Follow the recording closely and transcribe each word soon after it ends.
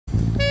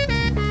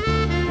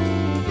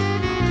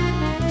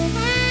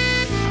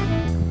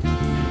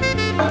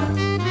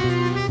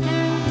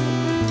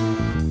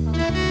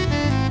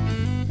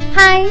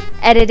Hi,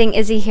 editing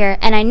Yzzy here,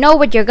 and I know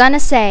what you're gonna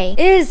say.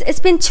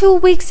 It's been 2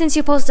 weeks since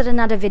you posted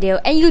another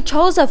video, and you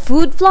chose a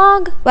food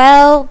vlog?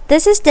 Well,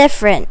 this is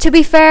different. To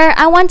be fair,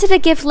 I wanted to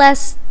give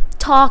less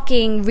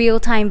talking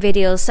real-time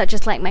videos such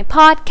as like my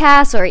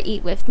podcast or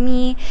Eat With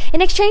Me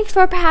in exchange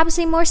for perhaps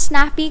a more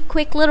snappy,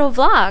 quick little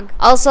vlog.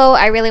 Also,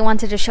 I really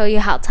wanted to show you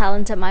how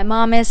talented my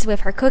mom is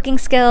with her cooking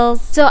skills.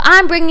 So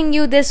I'm bringing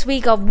you this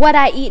week of what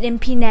I eat in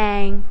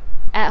Penang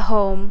at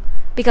home.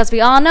 Because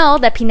we all know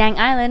that Penang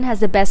Island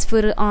has the best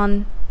food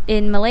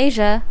in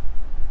Malaysia,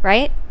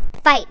 right?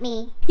 Fight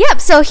me.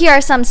 Yep, so here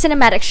are some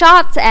cinematic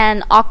shots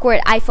and awkward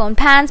iPhone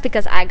pans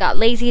because I got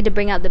lazy to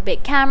bring out the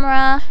big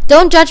camera.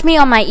 Don't judge me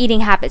on my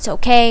eating habits,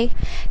 okay?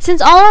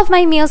 Since all of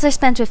my meals are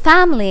spent with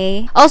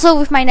family, also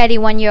with my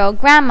 91-year-old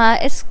grandma,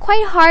 it's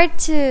quite hard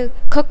to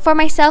cook for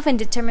myself and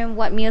determine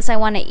what meals I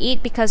want to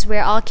eat because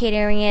we're all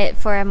catering it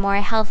for a more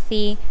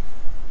healthy...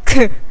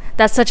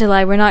 That's such a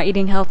lie, we're not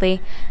eating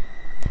healthy.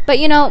 But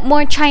you know,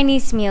 more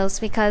Chinese meals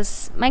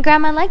because my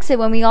grandma likes it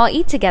when we all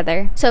eat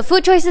together. So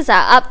food choices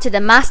are up to the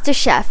master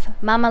chef,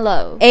 Mama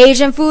Lo.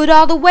 Asian food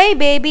all the way,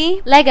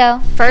 baby! Lego.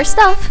 First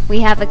off,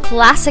 we have a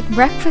classic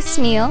breakfast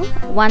meal,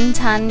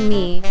 wonton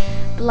mee.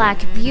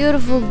 Black,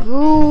 beautiful,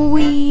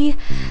 gooey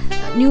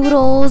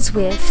noodles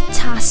with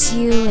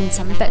char-siu and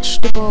some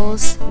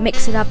vegetables.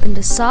 Mix it up in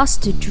the sauce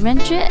to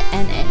drench it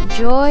and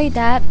enjoy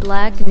that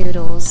black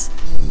noodles.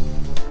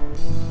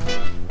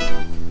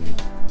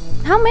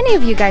 How many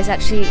of you guys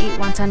actually eat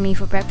wonton mee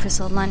for breakfast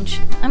or lunch?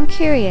 I'm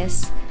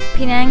curious.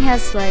 Penang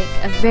has like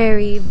a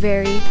very,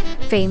 very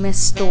famous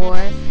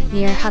store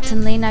near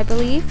Hutton Lane, I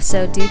believe,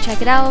 so do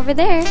check it out over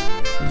there.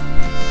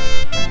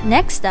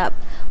 Next up,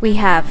 we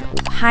have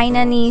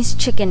Hainanese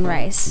chicken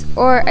rice,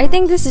 or I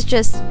think this is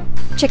just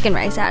chicken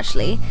rice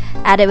actually,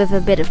 added with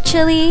a bit of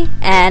chili,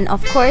 and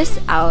of course,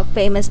 our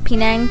famous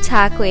Penang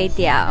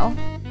tiguurr.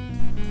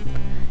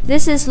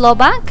 This is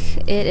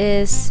lobak. It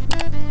is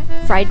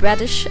fried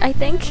radish, I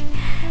think.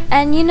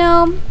 And you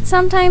know,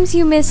 sometimes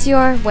you miss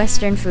your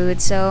Western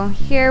food, so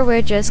here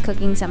we're just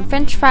cooking some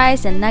French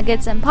fries and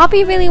nuggets, and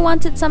Poppy really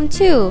wanted some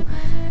too.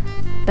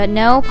 But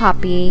no,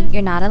 Poppy,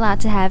 you're not allowed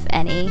to have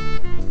any.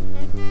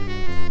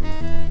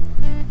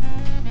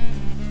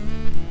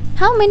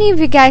 How many of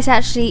you guys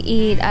actually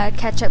eat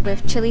ketchup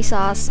with chili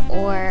sauce,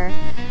 or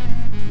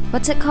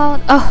what's it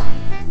called? Oh,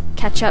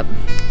 ketchup.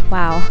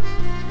 Wow.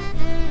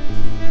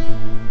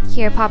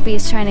 Here, Poppy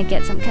is trying to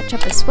get some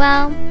ketchup as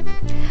well.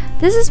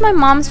 This is my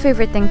mom's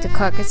favorite thing to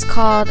cook. It's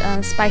called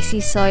spicy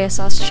soya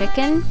sauce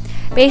chicken.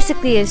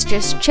 Basically, it's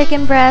just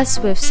chicken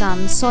breast with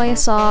some soya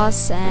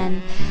sauce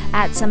and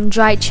add some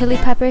dried chili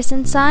peppers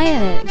inside,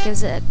 and it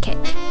gives it a kick.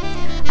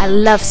 I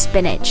love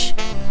spinach.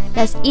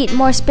 Let's eat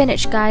more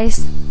spinach,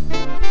 guys.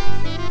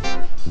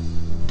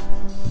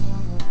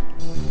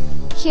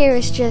 Here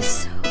is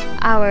just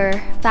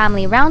our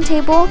family round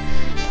table.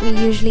 We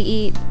usually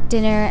eat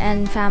dinner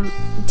and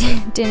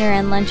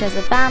lunch as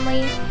a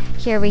family.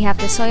 Here we have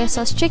the soya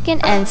sauce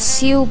chicken and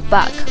siu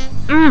bak.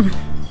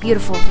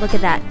 Beautiful. Look at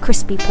that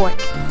crispy pork.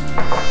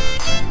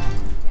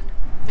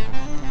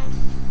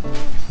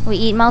 We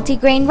eat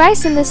multi-grain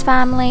rice in this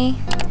family.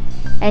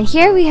 And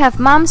here we have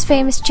mom's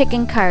famous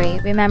chicken curry.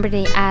 Remember,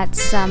 they add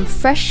some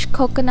fresh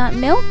coconut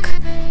milk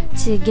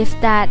to give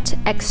that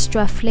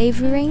extra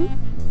flavoring.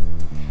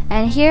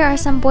 And here are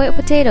some boiled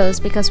potatoes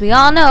because we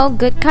all know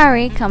good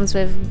curry comes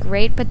with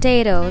great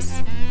potatoes.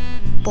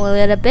 Boil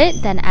it a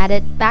bit, then add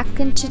it back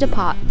into the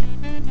pot.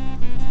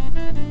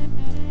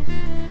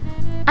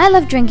 I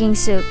love drinking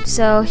soup,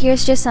 so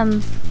here's just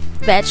some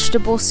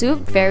vegetable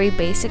soup, very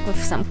basic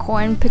with some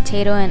corn,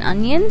 potato, and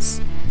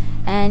onions.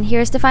 And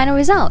here's the final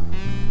result.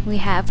 We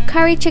have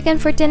curry chicken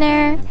for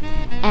dinner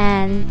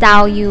and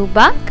tau yu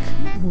bak.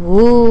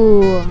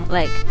 Ooh,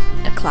 like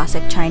a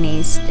classic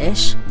Chinese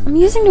dish. I'm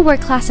using the word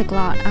classic a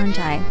lot, aren't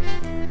I?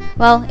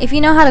 Well, if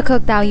you know how to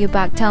cook tau yu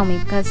bak, tell me,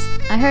 because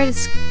I heard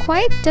it's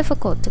quite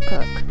difficult to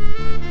cook.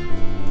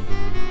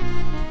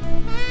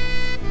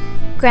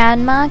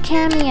 Grandma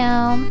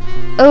cameo.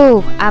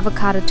 Oh,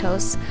 avocado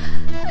toast.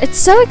 It's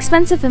so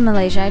expensive in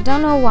Malaysia. I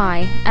don't know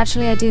why.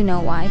 Actually, I do know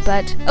why,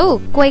 but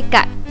oh, kuih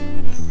kat.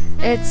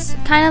 It's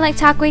kind of like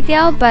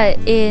tiguurr but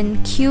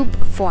in cube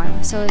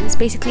form. So it's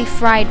basically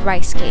fried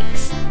rice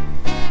cakes.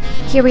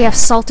 Here we have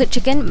salted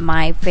chicken,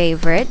 my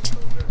favorite.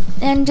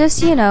 And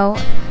just, you know,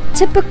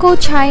 typical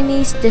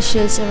Chinese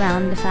dishes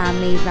around the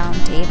family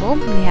round table.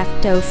 We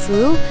have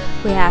tofu,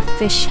 we have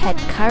fish head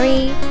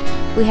curry,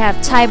 we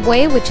have tai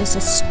bui, which is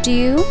a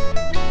stew,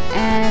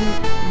 and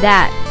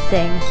that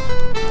thing.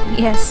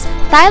 Yes,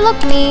 Tai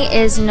Lok mee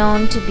is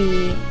known to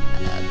be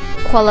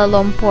Kuala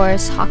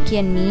Lumpur's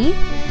Hokkien mee,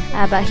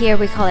 but here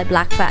we call it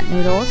black fat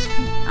noodles.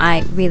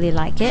 I really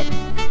like it.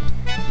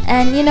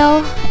 And you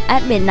know,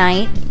 at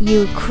midnight,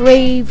 you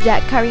crave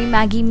that curry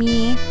Maggi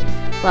mee.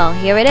 Well,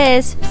 here it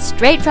is,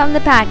 straight from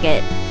the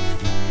packet.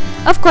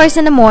 Of course,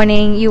 in the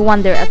morning, you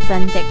want their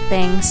authentic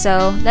thing,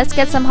 so let's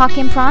get some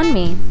Hokkien prawn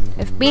mee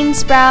with bean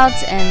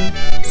sprouts and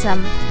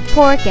some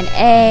pork and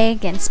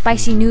egg and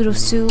spicy noodle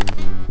soup.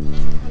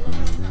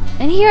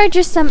 And here are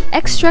just some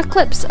extra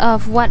clips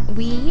of what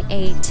we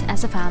ate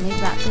as a family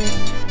throughout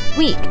the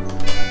week.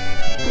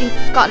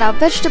 We've got our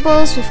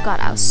vegetables, we've got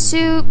our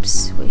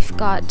soups, we've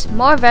got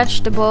more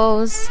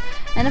vegetables,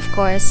 and of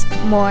course,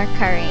 more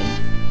curry.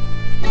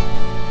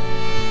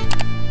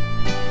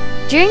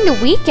 During the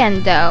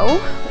weekend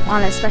though,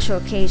 on a special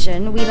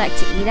occasion, we like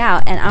to eat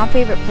out, and our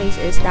favorite place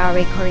is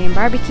Dawe Korean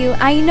Barbecue.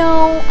 I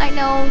know,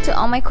 to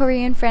all my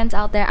Korean friends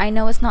out there, I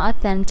know it's not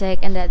authentic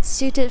and that's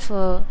suited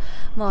for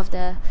more of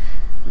the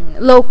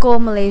local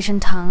Malaysian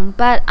tongue,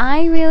 but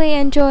I really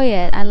enjoy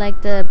it. I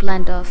like the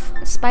blend of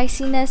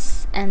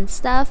spiciness and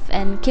stuff,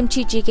 and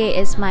kimchi jjigae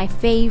is my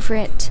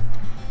favorite.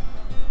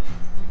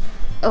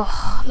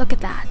 Oh, look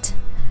at that.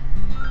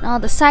 And all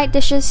the side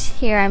dishes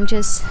here, I'm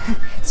just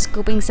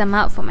scooping some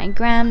out for my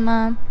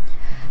grandma.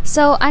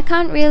 So I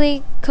can't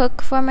really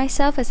cook for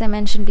myself, as I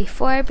mentioned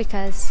before,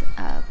 because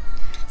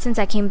since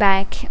I came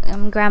back,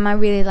 grandma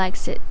really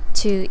likes it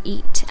to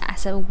eat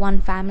as a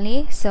one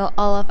family, so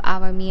all of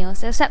our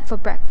meals except for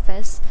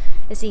breakfast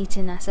is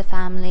eaten as a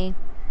family.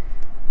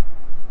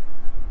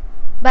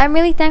 But I'm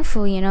really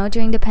thankful, you know,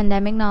 during the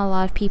pandemic not a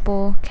lot of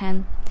people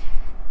can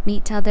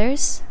meet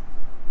others.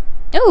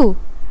 Oh,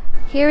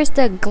 here is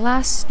the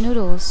glass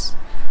noodles.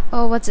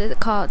 Oh, what's it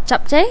called?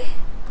 Japchae?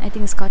 I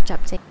think it's called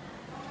japchae.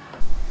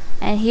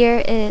 And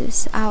here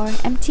is our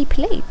empty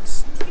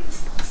plates.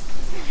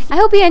 I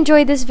hope you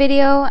enjoyed this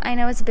video. I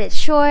know it's a bit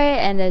short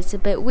and it's a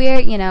bit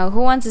weird. You know, who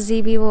wants to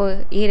see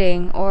people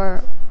eating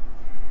or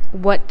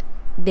what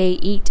they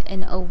eat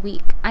in a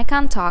week? I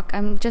can't talk.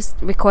 I'm just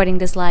recording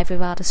this live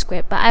without a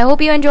script. But I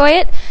hope you enjoy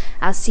it.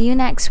 I'll see you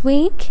next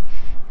week.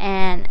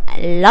 And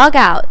log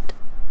out.